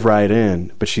dive right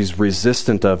in, but she's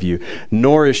resistant of you,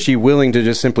 nor is she willing to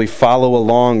just simply follow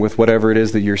along with whatever it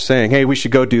is that you're saying. Hey, we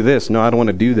should go do this. No, I don't want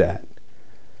to do that.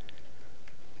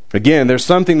 Again, there's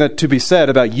something that to be said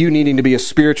about you needing to be a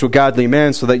spiritual, godly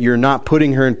man so that you're not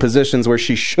putting her in positions where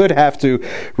she should have to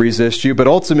resist you. But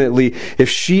ultimately, if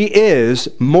she is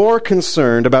more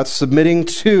concerned about submitting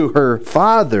to her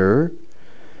father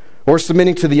or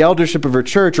submitting to the eldership of her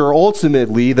church, or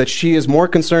ultimately that she is more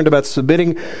concerned about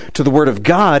submitting to the Word of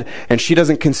God and she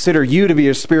doesn't consider you to be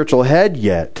a spiritual head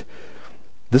yet,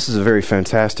 this is a very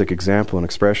fantastic example and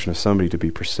expression of somebody to be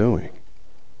pursuing.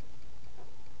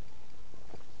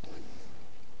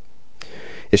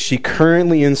 Is she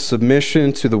currently in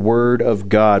submission to the Word of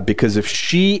God? Because if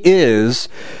she is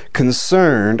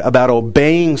concerned about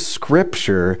obeying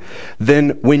Scripture,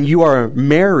 then when you are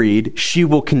married, she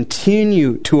will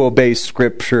continue to obey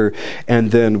Scripture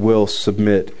and then will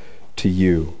submit to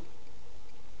you.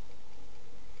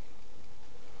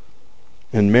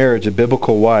 In marriage, a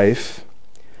biblical wife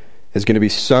is going to be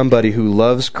somebody who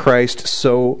loves Christ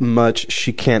so much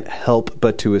she can't help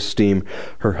but to esteem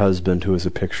her husband, who is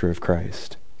a picture of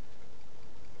Christ.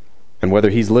 And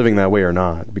whether he's living that way or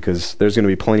not, because there's going to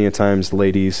be plenty of times,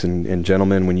 ladies and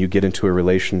gentlemen, when you get into a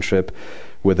relationship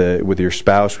with your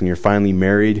spouse, when you're finally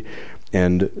married,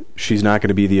 and she's not going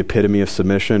to be the epitome of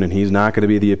submission, and he's not going to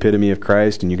be the epitome of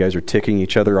Christ, and you guys are ticking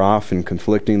each other off and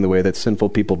conflicting the way that sinful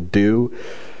people do,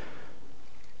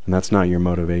 and that's not your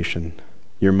motivation.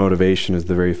 Your motivation is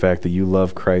the very fact that you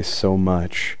love Christ so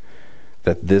much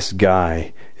that this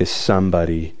guy is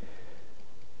somebody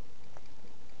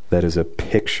that is a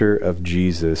picture of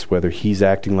Jesus, whether he's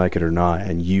acting like it or not,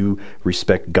 and you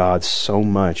respect God so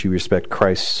much, you respect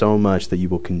Christ so much that you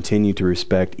will continue to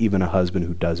respect even a husband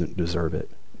who doesn't deserve it.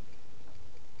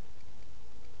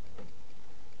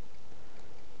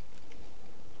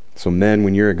 So men,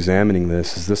 when you're examining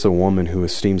this, is this a woman who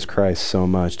esteems Christ so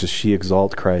much? Does she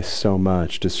exalt Christ so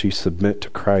much? Does she submit to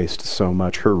Christ so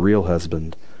much? Her real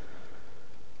husband.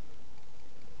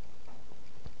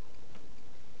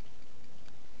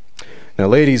 Now,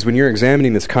 ladies, when you're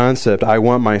examining this concept, I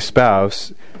want my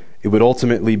spouse, it would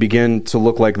ultimately begin to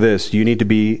look like this. You need to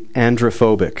be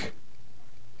androphobic.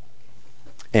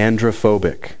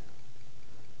 Androphobic.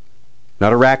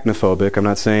 Not arachnophobic. I'm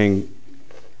not saying,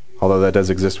 although that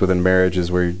does exist within marriages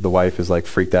where the wife is like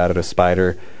freaked out at a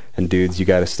spider, and dudes, you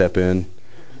got to step in,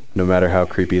 no matter how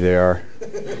creepy they are.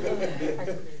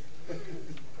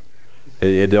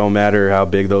 It don't matter how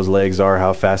big those legs are,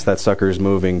 how fast that sucker is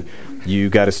moving. You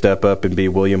got to step up and be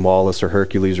William Wallace or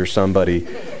Hercules or somebody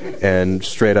and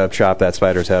straight up chop that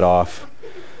spider's head off.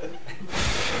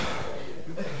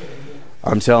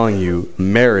 I'm telling you,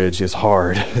 marriage is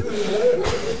hard.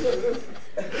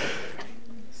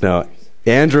 Now,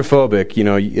 androphobic,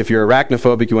 if you're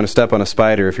arachnophobic, you want to step on a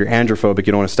spider. If you're androphobic,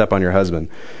 you don't want to step on your husband.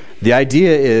 The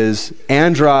idea is,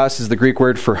 andros is the Greek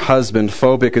word for husband,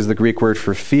 phobic is the Greek word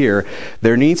for fear.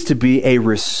 There needs to be a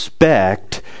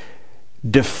respect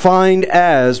defined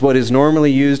as what is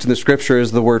normally used in the Scripture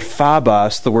as the word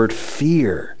phobos, the word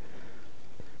fear,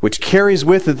 which carries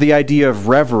with it the idea of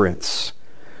reverence,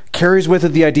 carries with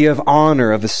it the idea of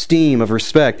honor, of esteem, of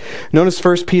respect. Notice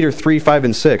 1 Peter 3, 5,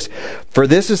 and 6. For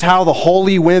this is how the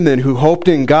holy women who hoped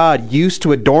in God used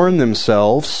to adorn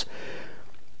themselves.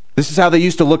 This is how they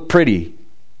used to look pretty.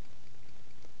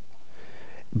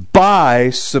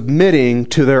 By submitting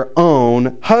to their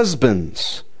own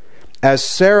husbands. As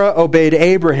Sarah obeyed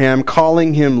Abraham,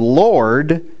 calling him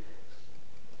Lord,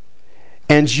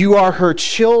 and you are her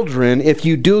children if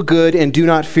you do good and do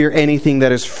not fear anything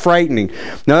that is frightening.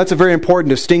 Now that's a very important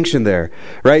distinction there,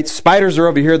 right? Spiders are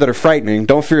over here that are frightening.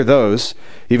 Don't fear those,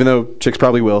 even though chicks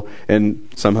probably will, and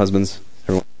some husbands.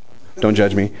 Don't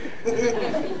judge me.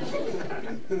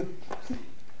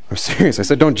 I'm serious. I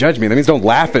said don't judge me. That means don't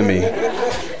laugh at me.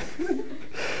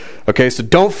 Okay, so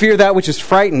don't fear that which is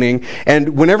frightening.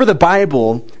 And whenever the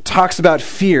Bible talks about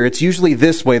fear, it's usually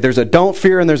this way. There's a don't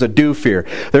fear and there's a do fear.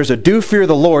 There's a do fear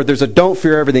the Lord. There's a don't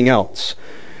fear everything else.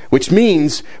 Which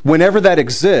means whenever that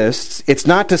exists, it's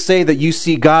not to say that you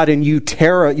see God and you're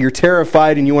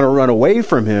terrified and you want to run away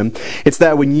from him. It's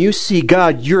that when you see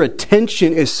God, your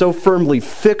attention is so firmly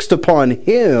fixed upon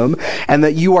him, and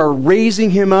that you are raising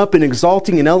him up and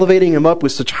exalting and elevating him up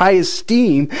with such high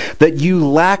esteem that you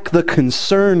lack the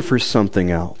concern for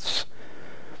something else.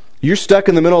 You're stuck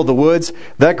in the middle of the woods.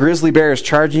 That grizzly bear is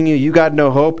charging you. You got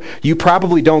no hope. You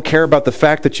probably don't care about the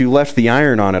fact that you left the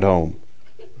iron on at home.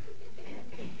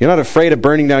 You're not afraid of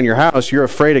burning down your house. You're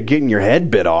afraid of getting your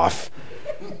head bit off.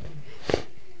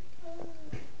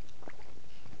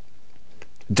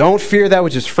 Don't fear that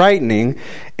which is frightening.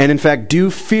 And in fact,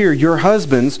 do fear your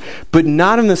husbands, but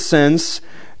not in the sense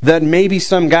that maybe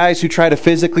some guys who try to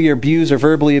physically abuse or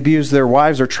verbally abuse their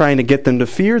wives are trying to get them to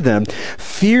fear them.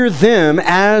 Fear them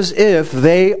as if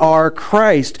they are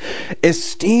Christ.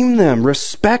 Esteem them.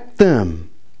 Respect them.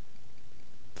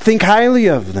 Think highly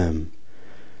of them.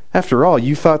 After all,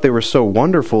 you thought they were so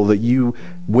wonderful that you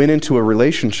went into a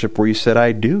relationship where you said,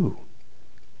 I do.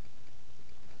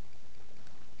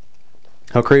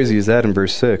 How crazy is that in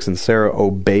verse 6? And Sarah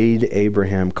obeyed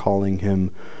Abraham, calling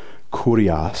him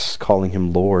Kurios, calling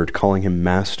him Lord, calling him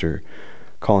Master,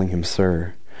 calling him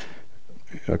Sir.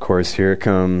 Of course, here it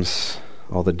comes.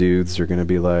 All the dudes are going to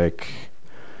be like,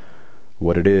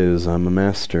 what it is, I'm a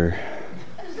master.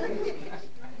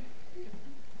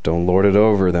 Don't lord it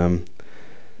over them.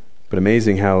 But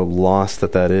amazing how lost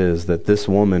that is, that this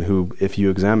woman who, if you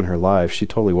examine her life, she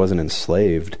totally wasn't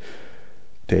enslaved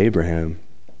to Abraham.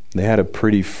 They had a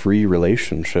pretty free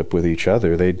relationship with each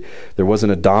other. There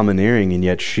wasn't a domineering, and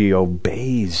yet she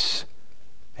obeys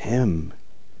him,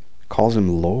 calls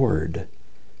him Lord.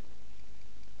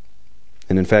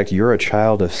 And in fact, you're a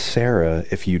child of Sarah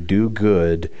if you do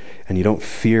good and you don't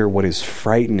fear what is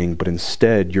frightening, but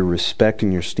instead your respect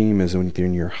and your esteem is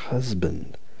in your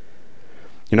husband.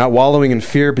 You're not wallowing in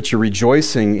fear, but you're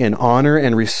rejoicing in honor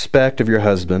and respect of your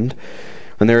husband.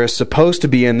 And there is supposed to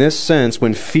be, in this sense,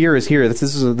 when fear is here, this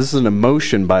is an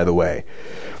emotion, by the way.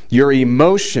 Your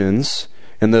emotions,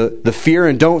 in the fear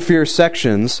and don't fear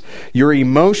sections, your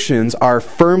emotions are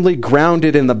firmly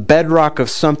grounded in the bedrock of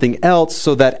something else,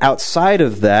 so that outside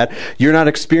of that, you're not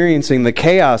experiencing the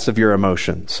chaos of your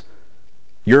emotions.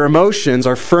 Your emotions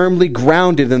are firmly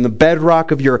grounded in the bedrock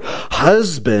of your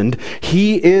husband.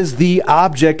 He is the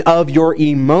object of your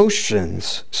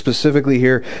emotions. Specifically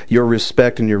here, your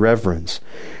respect and your reverence.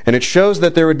 And it shows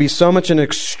that there would be so much an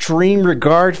extreme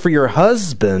regard for your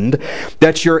husband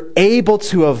that you're able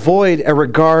to avoid a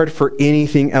regard for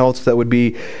anything else that would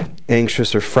be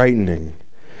anxious or frightening.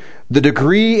 The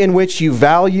degree in which you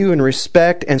value and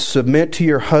respect and submit to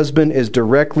your husband is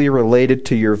directly related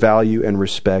to your value and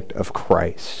respect of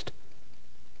Christ.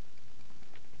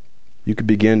 You could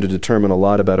begin to determine a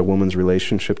lot about a woman's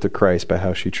relationship to Christ by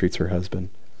how she treats her husband.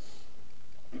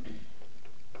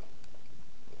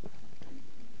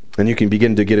 And you can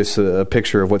begin to get a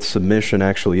picture of what submission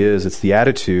actually is. It's the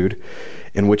attitude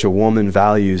in which a woman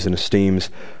values and esteems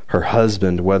her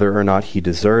husband, whether or not he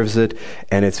deserves it.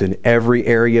 And it's in every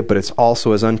area, but it's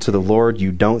also as unto the Lord.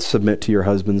 You don't submit to your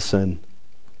husband's sin.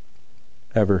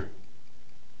 Ever.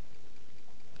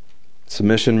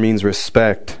 Submission means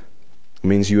respect. It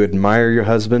means you admire your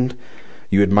husband.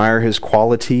 You admire his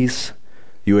qualities.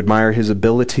 You admire his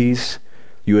abilities.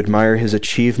 You admire his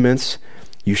achievements.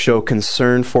 You show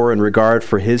concern for and regard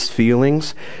for his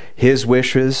feelings, his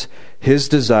wishes, his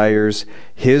desires,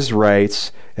 his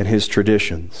rights, and his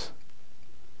traditions.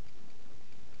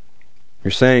 You're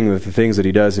saying that the things that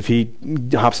he does, if he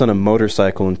hops on a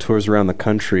motorcycle and tours around the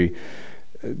country,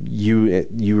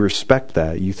 you respect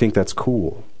that. You think that's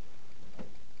cool.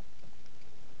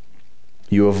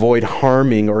 You avoid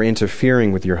harming or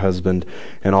interfering with your husband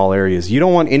in all areas. You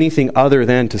don't want anything other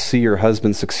than to see your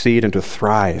husband succeed and to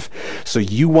thrive. So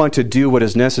you want to do what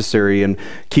is necessary, and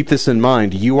keep this in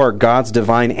mind. You are God's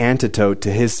divine antidote to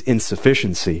his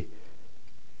insufficiency.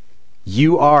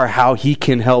 You are how he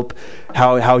can help,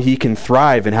 how he can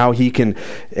thrive, and how he can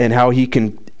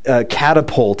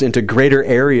catapult into greater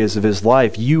areas of his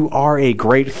life. You are a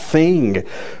great thing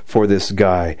for this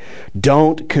guy.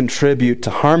 Don't contribute to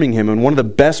harming him. And one of the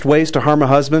best ways to harm a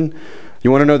husband,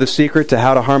 you want to know the secret to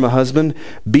how to harm a husband?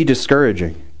 Be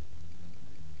discouraging.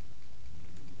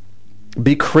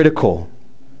 Be critical.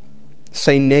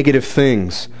 Say negative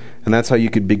things. And that's how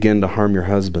you could begin to harm your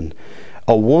husband.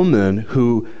 A woman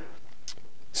who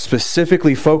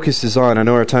specifically focuses on, I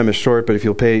know our time is short, but if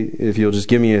you'll just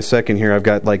give me a second here, I've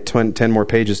got like 10 more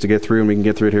pages to get through, and we can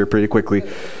get through it here pretty quickly.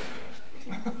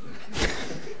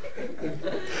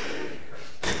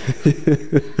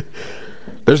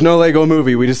 There's no Lego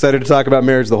movie. We decided to talk about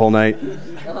marriage the whole night.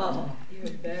 Oh,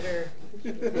 even better.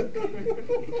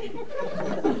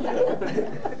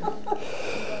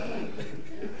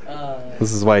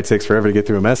 This is why it takes forever to get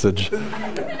through a message.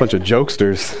 Bunch of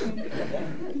jokesters.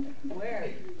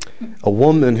 A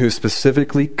woman who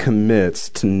specifically commits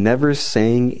to never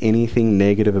saying anything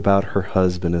negative about her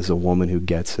husband is a woman who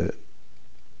gets it.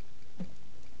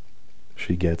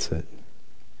 She gets it.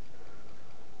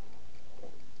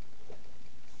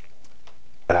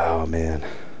 Oh, man.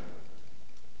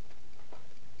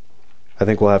 I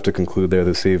think we'll have to conclude there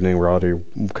this evening. We're already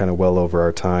kind of well over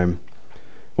our time.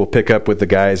 We'll pick up with the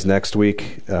guys next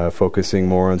week, focusing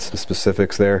more on some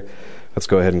specifics there. Let's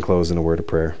go ahead and close in a word of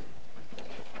prayer.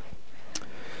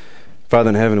 Father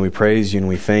in heaven, we praise you and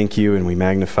we thank you and we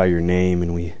magnify your name,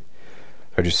 and we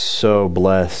are just so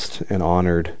blessed and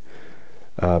honored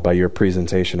by your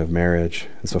presentation of marriage.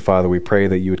 And so, Father, we pray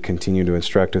that you would continue to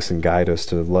instruct us and guide us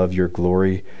to love your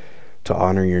glory, to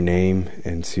honor your name,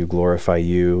 and to glorify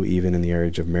you even in the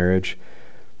area of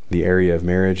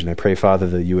marriage. And I pray, Father,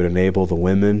 that you would enable the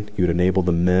women, you would enable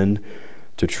the men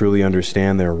to truly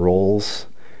understand their roles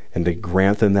and to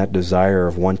grant them that desire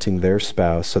of wanting their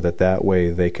spouse, so that that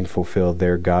way they can fulfill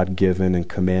their God-given and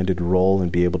commanded role and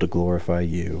be able to glorify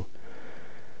you.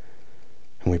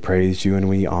 And we praise you and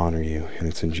we honor you. And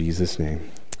it's in Jesus'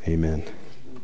 name. Amen.